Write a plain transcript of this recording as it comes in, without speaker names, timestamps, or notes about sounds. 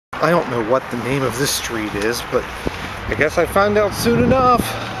I don't know what the name of this street is, but I guess I find out soon enough.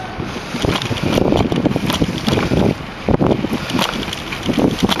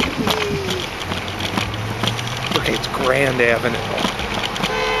 Okay, it's Grand Avenue.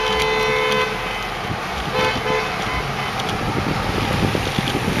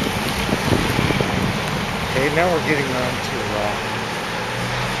 Okay, now we're getting on to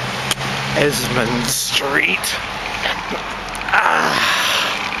Esmonde Street.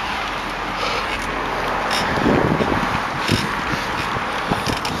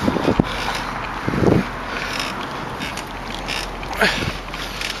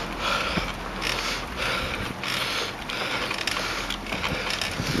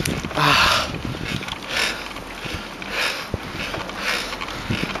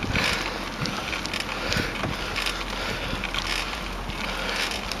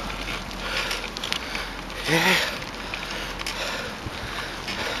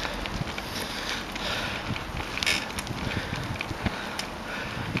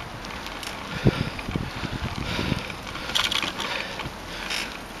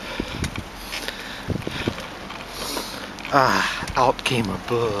 Out came a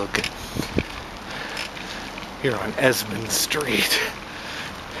bug here on Esmonde Street.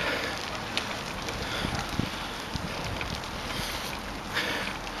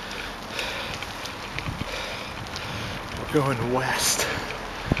 We're going west.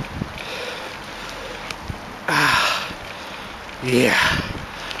 Yeah.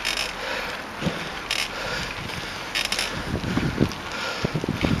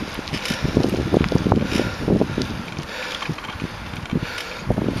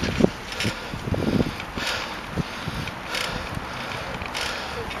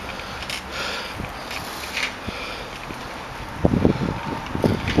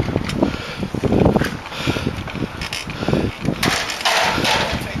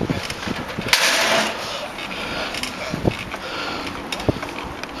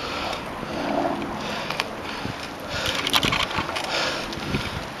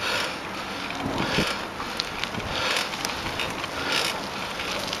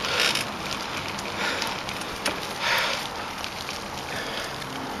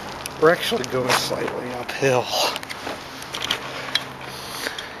 We're actually going slightly uphill,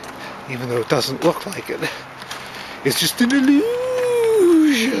 even though it doesn't look like it. It's just an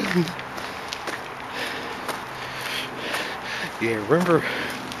illusion. Yeah, remember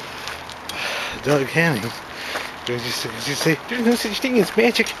Doug Henning? He used to say, "There's no such thing as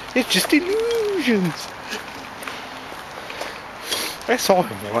magic. It's just illusions." I saw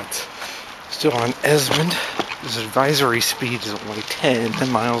him once, still on Esmonde. His advisory speed is only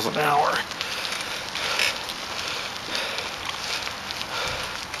 10 miles an hour.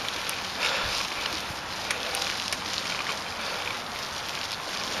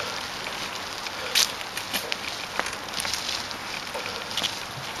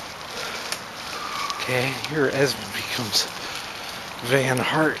 Okay, here Esmonde becomes Van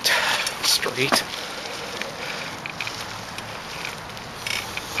Hart Street.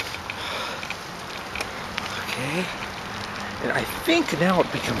 Okay, and I think now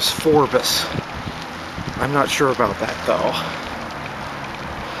it becomes Forbes. I'm not sure about that though.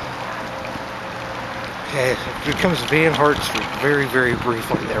 Okay, it becomes Van Hart Street very, very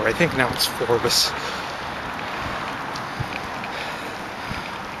briefly there. I think now it's Forbes.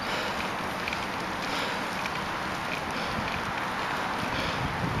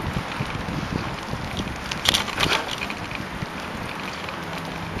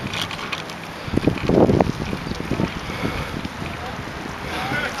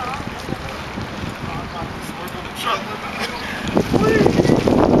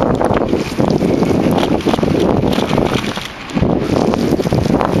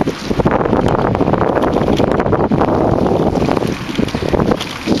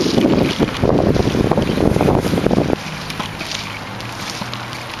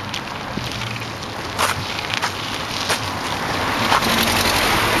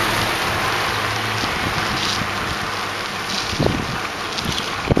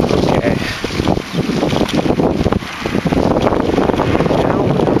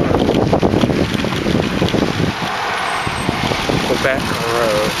 Quebec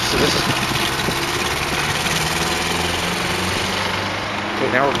Road. So this is... Okay,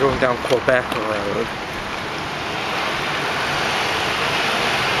 now we're going down Quebec Road.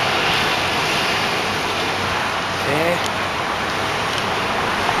 Okay.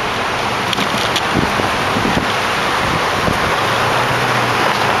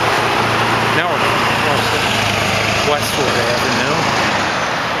 Now we're across Westwood Avenue.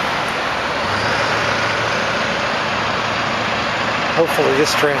 Hopefully Hopefully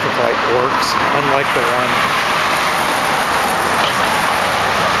this traffic light works, unlike the one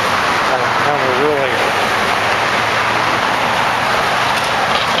I encountered earlier.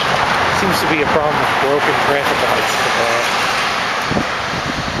 Seems to be a problem with broken traffic lights in the back.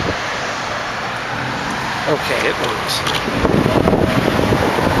 Okay, it moves.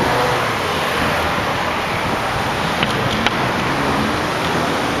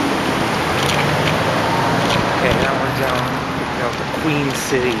 Okay, now we're down the Queen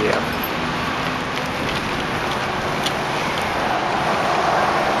City